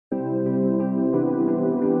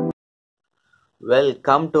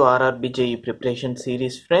Welcome to RRBJE preparation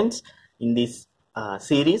series, friends. In this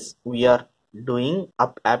series, we are doing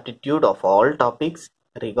aptitude of all topics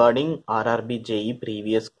regarding RRBJE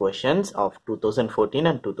previous questions of 2014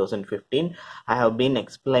 and 2015. I have been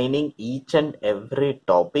explaining each and every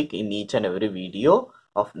topic in each and every video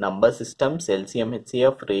of number systems, LCM,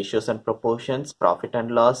 HCF, ratios and proportions, profit and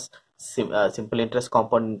loss, simple interest,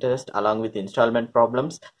 compound interest, along with installment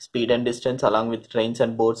problems, speed and distance, along with trains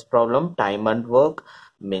and boards problem, time and work,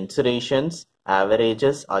 mensurations,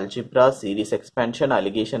 averages, algebra, series expansion,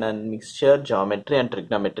 alligation and mixture, geometry and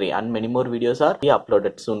trigonometry, and many more videos are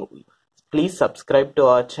uploaded soon. Please subscribe to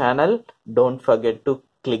our channel. Don't forget to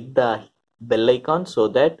click the bell icon so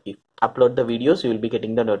that if upload the videos, you will be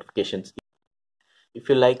getting the notifications. If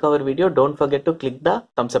you like our video, don't forget to click the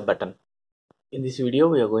thumbs up button. In this video,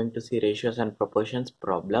 we are going to see ratios and proportions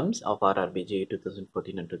problems of our RBJ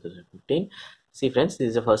 2014 and 2015. See friends, this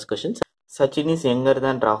is the first question. Sachin is younger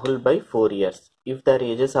than Rahul by 4 years. If their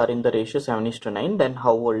ages are in the ratio 7:9, then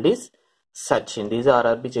how old is Sachin? This is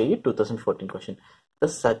RRBJ 2014 question. The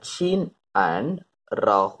Sachin and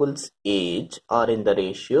Rahul's age are in the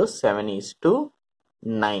ratio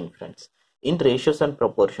 7:9, friends. In ratios and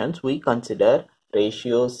proportions, we consider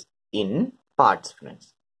ratios in parts,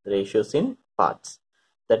 friends. Ratios in parts.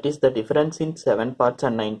 That is, the difference in 7 parts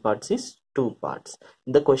and 9 parts is 2 parts.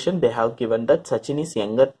 In the question, they have given that Sachin is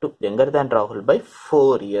younger than Rahul by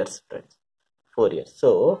 4 years, friends. 4 years.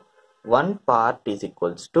 So, 1 part is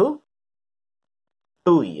equals to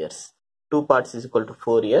 2 years. 2 parts is equal to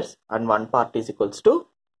 4 years and 1 part is equals to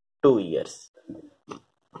 2 years.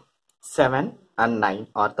 7 and 9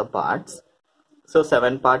 are the parts. So,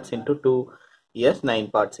 7 parts into 2 years,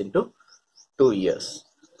 9 parts into 2 years.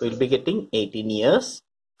 We will be getting 18 years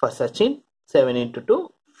for Sachin. 7 into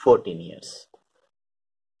 2, 14 years.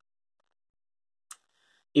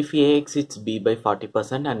 If A exceeds B by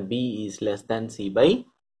 40% and B is less than C by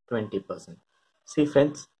 20%. See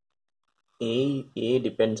friends, A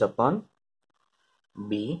depends upon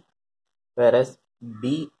B, whereas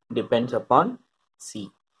B depends upon C.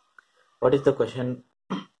 What is the question?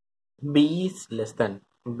 B is less than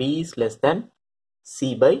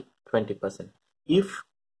C by 20%. If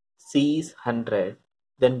C is 100,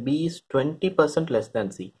 then B is 20% less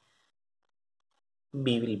than C.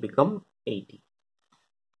 B will become 80.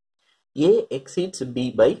 A exceeds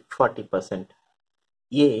B by 40%.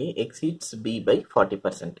 A exceeds B by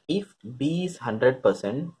 40%. If B is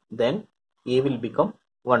 100%, then A will become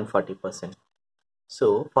 140%.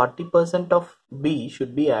 So 40% of B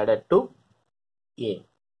should be added to A.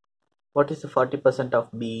 What is the 40%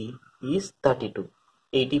 of B? Is 32.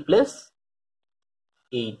 80 plus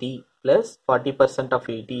 80 plus 40% of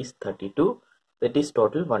 80 is 32. That is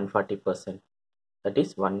total 140%. That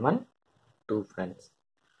is 112, friends.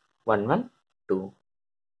 112.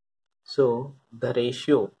 So the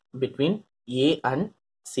ratio between A and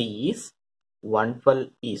C is 112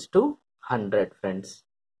 is to 100, friends.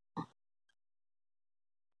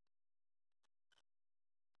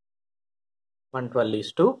 112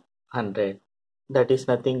 is to 100. That is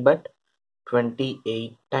nothing but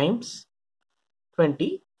 28 times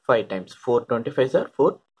 25 times. 425s are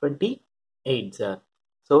 428s are.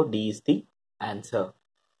 So D is the answer.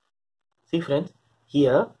 See friends,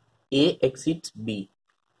 here A exceeds B.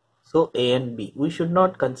 So A and B. We should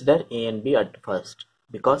not consider A and B at first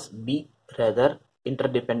because B rather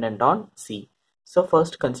interdependent on C. So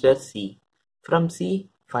first consider C. From C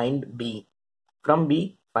find B. From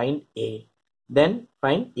B find A. Then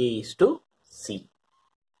find A is to C.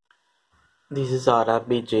 This is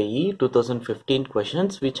RRBJE 2015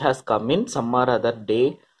 questions which has come in some or other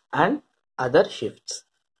day and other shifts.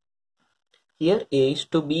 Here A is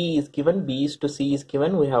to B is given, B is to C is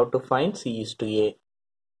given. We have to find C is to A.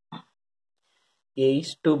 A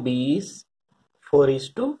is to B is 4 is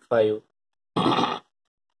to 5.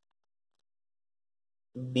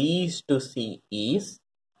 B is to C is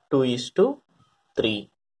 2 is to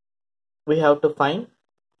 3. We have to find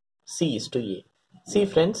C is to A. See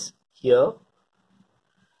friends, here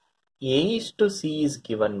A is to C is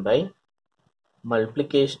given by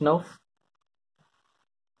multiplication of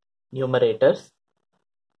numerators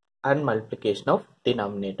and multiplication of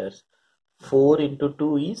denominators. 4 into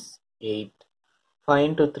 2 is 8. 5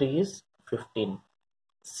 into 3 is 15.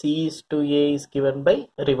 C is to A is given by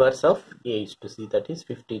reverse of A is to C, that is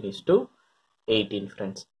 15 is to 18,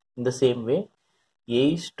 friends. In the same way,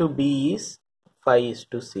 A is to B is 5 is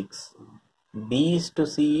to 6. B is to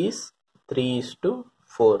C is 3 is to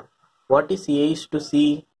 4. What is A is to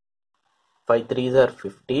C? 5 3s are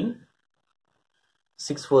 15.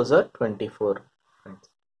 6 4s are 24, friends.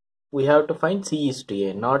 We have to find C is to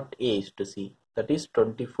A, not A is to C. that is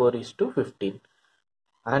 24 is to 15,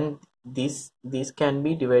 and this can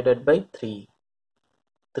be divided by 3.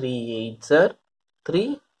 3 8s are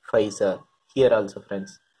 3 5s are. Here also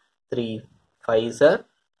friends, 3 5s are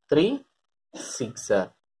 3 6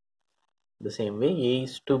 are. The same way, A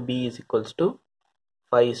is to B is equals to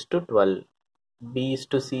 5 is to 12, B is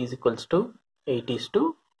to C is equals to 8 is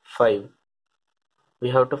to 5. We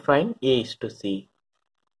have to find A is to C.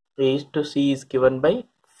 A is to C is given by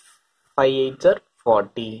 5 8s are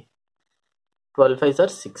 40, 12 5s are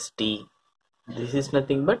 60. This is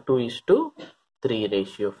nothing but 2 is to 3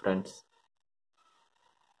 ratio friends.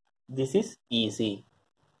 This is easy.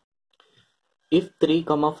 If 3,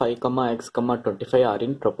 5, x, 25 are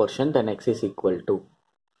in proportion, then x is equal to.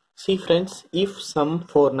 See friends, if some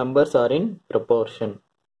 4 numbers are in proportion,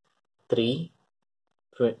 3,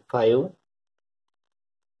 5,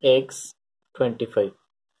 x, 25.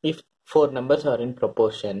 If 4 numbers are in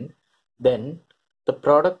proportion, then the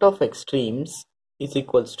product of extremes is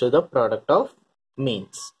equals to the product of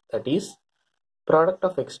means. That is, product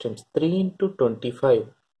of extremes 3 into 25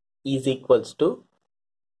 is equals to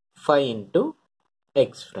 5 into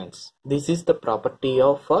x friends. This is the property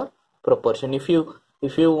of proportion. If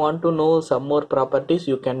you want to know some more properties,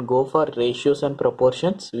 you can go for ratios and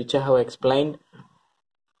proportions, which I have explained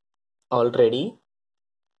already.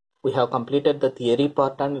 We have completed the theory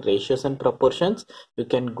part on ratios and proportions. You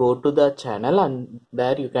can go to the channel and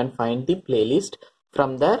there you can find the playlist.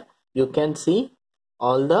 From there you can see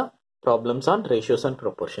all the problems on ratios and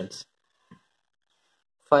proportions.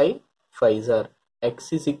 5 5s are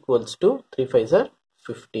x is equals to 3 5s are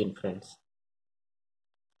 15 friends.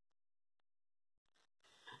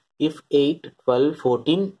 If 8, 12,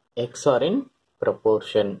 14 x are in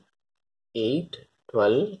proportion, 8,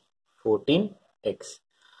 12, 14 x.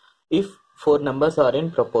 If 4 numbers are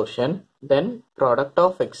in proportion, then product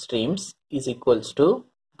of extremes is equals to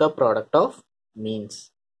the product of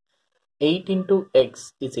means. 8 into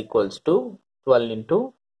x is equals to 12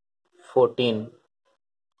 into 14.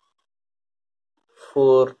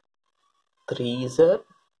 4 3s are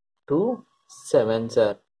 2 7s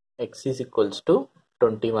are. X is equals to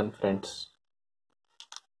 21 friends.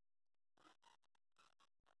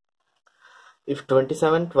 If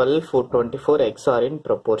 27, 12, 4, 24 x are in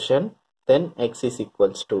proportion, then x is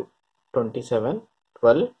equals to 27,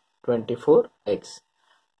 12, 24 x.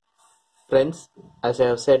 Friends, as I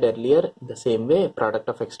have said earlier, the same way product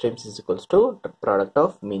of extremes is equals to product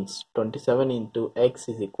of means. 27 into x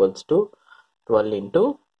is equals to 12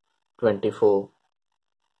 into 24.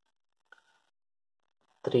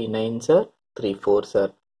 3 9s are 3 4s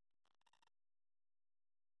are.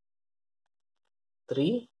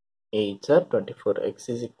 3 8s are 24. X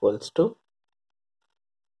is equals to,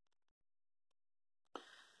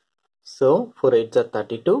 so 4 8s are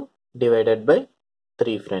 32 divided by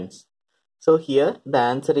 3 friends. So here the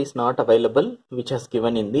answer is not available, which is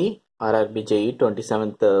given in the RRB JEE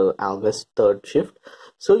 27th August 3rd shift.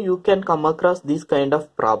 So you can come across these kind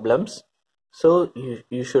of problems. So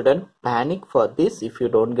you shouldn't panic for this. If you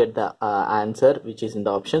don't get the answer which is in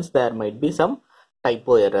the options, there might be some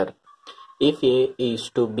typo error. If A is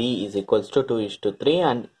to B is equals to 2 is to 3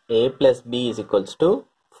 and A plus B is equals to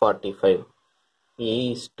 45.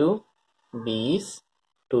 A is to B is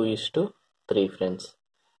 2 is to 3 friends.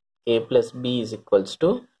 A plus B is equals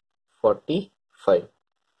to 45.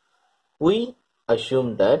 We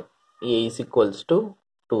assume that A is equals to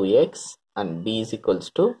 2x and B is equals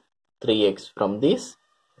to 3x from this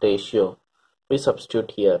ratio. We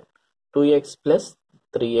substitute here 2x plus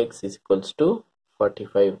 3x is equals to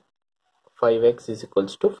 45. 5x is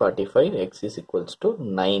equals to 45, x is equals to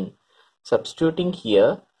 9. Substituting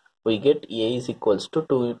here, we get A is equals to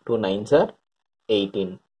 2 9s are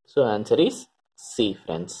 18. So answer is C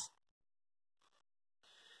friends.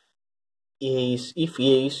 If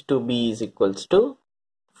A is to B is equals to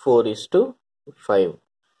 4 is to 5.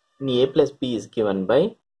 A plus B is given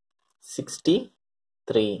by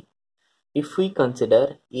 63. If we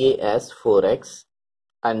consider A as 4x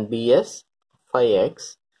and B as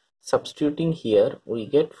 5x, substituting here, we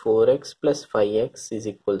get 4x plus 5x is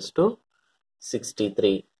equals to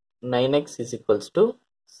 63. 9x is equals to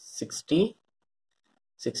 63.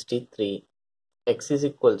 X is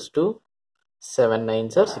equals to 7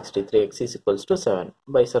 9s are 63. X is equals to 7.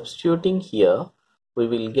 By substituting here, we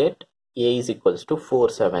will get A is equals to 4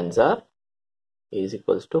 7s are A is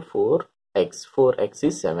equals to 4x. 4x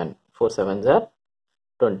is 7. 4 7s are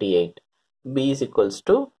 28. B is equals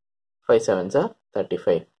to 5 7s are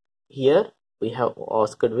 35. Here we have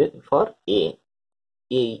asked for A.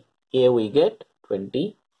 A we get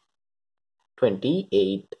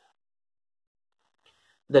 28.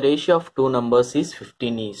 The ratio of two numbers is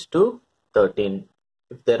 15 is to 13.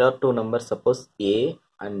 If there are two numbers, suppose A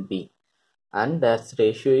and B, and their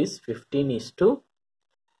ratio is 15 is to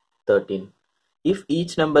 13. If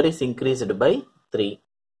each number is increased by 3,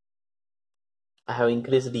 I have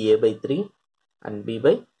increased A by 3 and B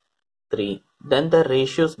by 3, then the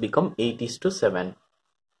ratios become 8 is to 7.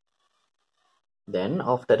 Then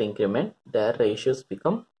after increment, their ratios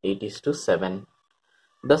become 8 is to 7.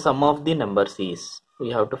 The sum of the numbers is,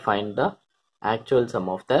 we have to find the actual sum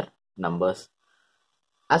of their numbers.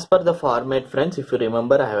 As per the format, friends, if you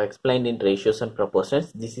remember, I have explained in ratios and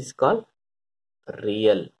proportions, this is called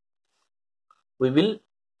real. We will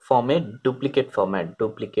form a duplicate format.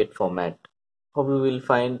 How we will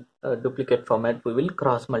find a duplicate format? We will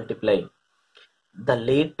cross multiply. The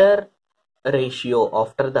later ratio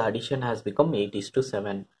after the addition has become 8 is to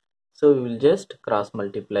 7. So we will just cross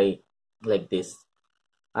multiply like this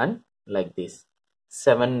and like this.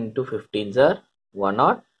 7 into 15s are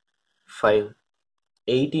 105.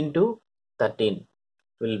 8 into 13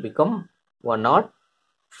 will become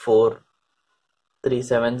 104. 3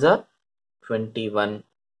 sevens are 21.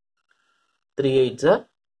 3 eights are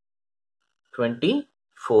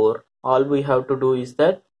 24. All we have to do is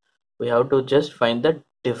that we have to just find the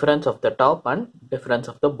difference of the top and difference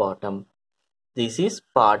of the bottom. This is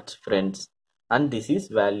parts, friends, and this is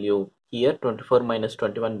value. Here 24 minus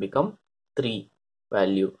 21 become 3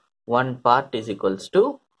 value. One part is equals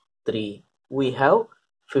to 3. We have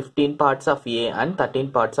 15 parts of A and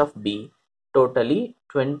 13 parts of B. Totally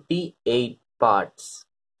 28 parts.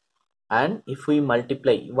 And if we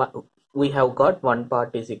multiply, we have got one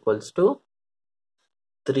part is equals to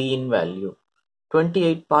 3 in value.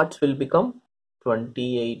 28 parts will become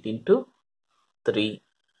 28 into 3.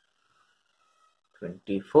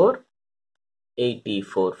 24.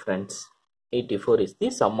 84, friends. 84 is the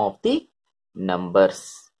sum of the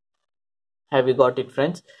numbers. Have you got it,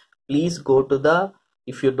 friends? Please go to the,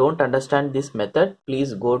 if you don't understand this method,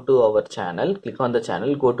 please go to our channel, click on the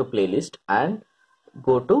channel, go to playlist and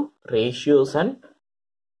go to ratios and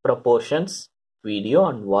proportions video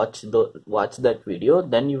and watch that video.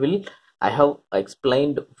 Then you will, I have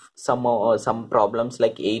explained some problems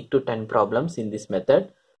like 8 to 10 problems in this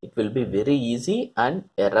method. It will be very easy and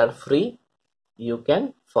error free. You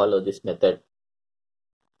can follow this method.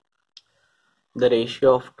 The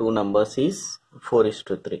ratio of two numbers is 4 is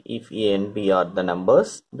to 3. If A and B are the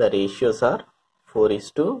numbers, the ratios are 4 is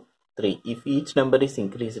to 3. If each number is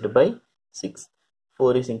increased by 6,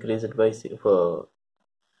 4 is increased by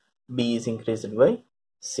B is increased by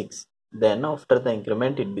 6. Then after the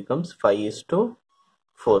increment, it becomes 5 is to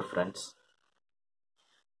 4, friends.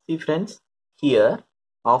 See, friends, here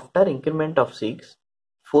after increment of 6,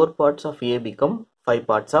 4 parts of A become 5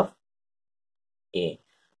 parts of A.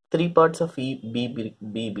 3 parts of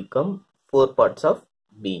B become 4 parts of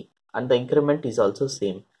B, and the increment is also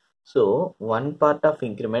same. So one part of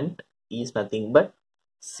increment is nothing but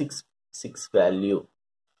 6 value.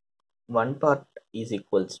 One part is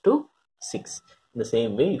equals to 6. In the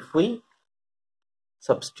same way, if we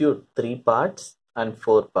substitute 3 parts and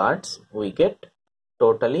 4 parts, we get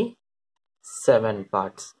totally 7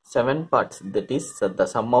 parts. 7 parts, that is the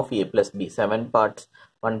sum of A plus B. 7 parts,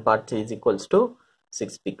 1 part is equals to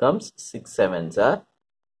 6 becomes 6 sevens are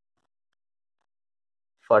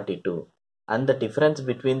 42, and the difference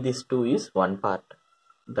between these two is 1 part,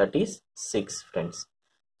 that is 6, friends.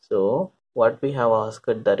 So what we have asked,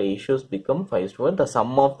 the ratios become 5 to 1. The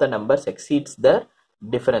sum of the numbers exceeds the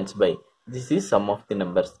difference by, this is sum of the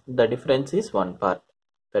numbers, the difference is 1 part,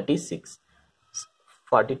 that is 6.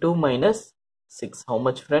 42 minus 6, how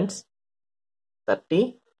much, friends?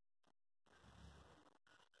 30.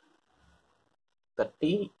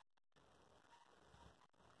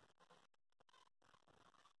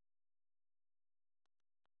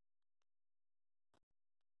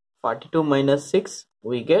 42 minus 6,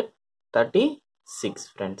 we get 36,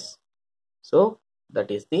 friends. So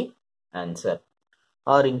that is the answer.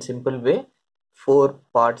 Or in simple way, 4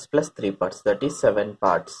 parts plus 3 parts, that is 7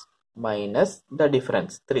 parts, minus the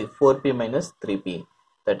difference 4p minus 3p,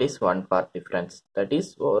 that is 1 part difference. That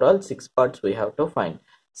is overall 6 parts we have to find.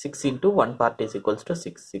 6 into 1 part is equals to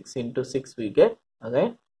 6. 6 into 6 we get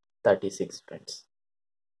again 36, friends.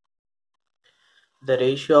 The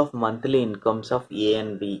ratio of monthly incomes of A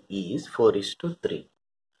and B is 4 is to 3.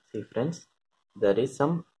 See, friends, there is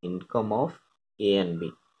some income of A and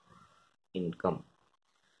B. Income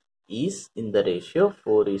is in the ratio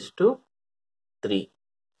 4 is to 3.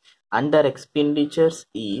 And their expenditures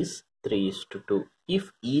is 3 is to 2.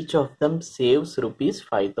 If each of them saves rupees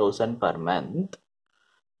 5,000 per month,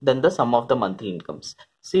 then the sum of the monthly incomes.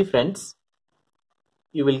 See, friends,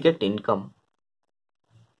 you will get income.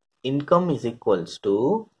 Income is equals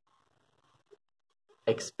to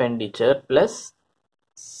expenditure plus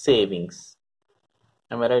savings.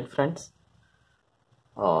 Am I right, friends?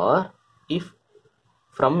 Or if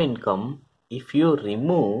from income, if you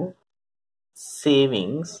remove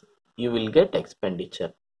savings, you will get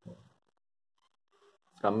expenditure.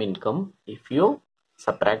 From income, if you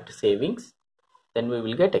subtract savings, then we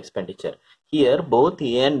will get expenditure. Here both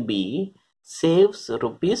A and B saves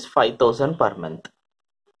rupees 5,000 per month.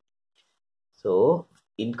 So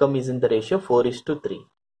income is in the ratio 4:3,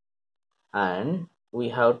 and we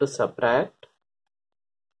have to subtract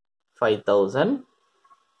 5,000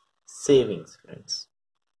 savings, friends.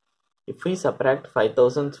 If we subtract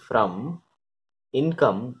 5,000 from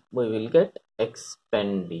income, we will get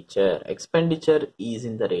expenditure. Expenditure is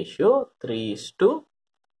in the ratio 3:2,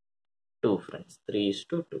 friends.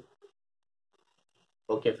 3:2.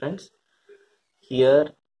 Okay, friends.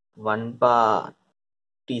 Here one part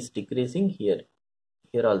is decreasing, here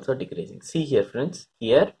also decreasing. See here, friends.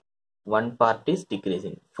 Here one part is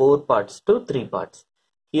decreasing. 4 parts to 3 parts.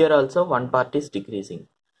 Here also one part is decreasing.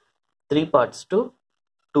 3 parts to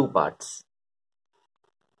 2 parts.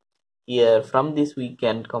 Here from this we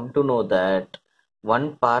can come to know that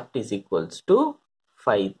one part is equals to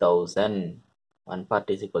 5,000. One part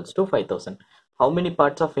is equals to 5,000. How many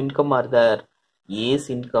parts of income are there? A's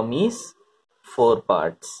income is 4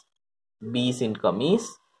 parts. B's income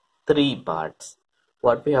is 3 parts.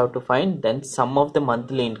 What we have to find? Then sum of the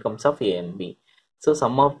monthly incomes of A and B. So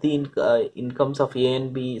sum of the incomes of A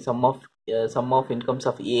and B, sum of incomes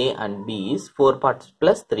of A and B is 4 parts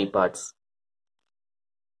plus 3 parts.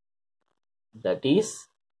 That is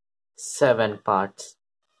 7 parts.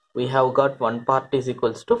 We have got one part is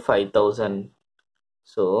equals to 5,000.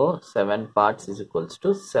 So 7 parts is equals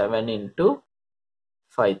to 7 into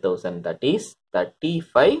 5,000. That is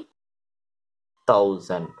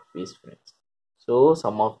 35,000 rupees, friends. So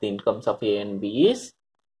sum of the incomes of A and B is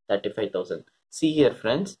 35,000. See here,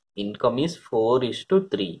 friends, income is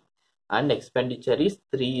 4:3 and expenditure is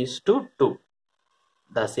 3:2.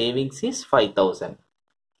 The savings is 5,000.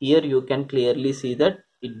 Here you can clearly see that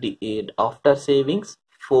it after savings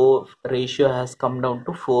 4 ratio has come down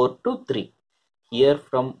to 4:3. Here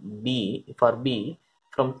from B, for B,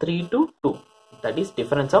 from 3:2. That is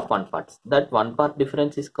difference of one part. That one part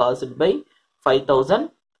difference is caused by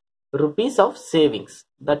 5,000 rupees of savings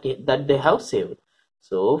that they have saved.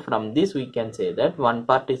 So from this we can say that one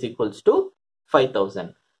part is equals to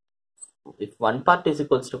 5,000. If one part is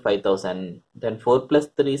equals to 5,000, then 4 plus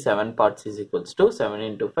 3, 7 parts is equals to 7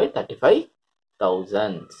 into 5,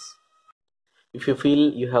 35,000. If you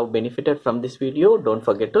feel you have benefited from this video, don't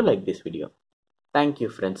forget to like this video. Thank you,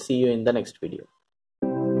 friends. See you in the next video.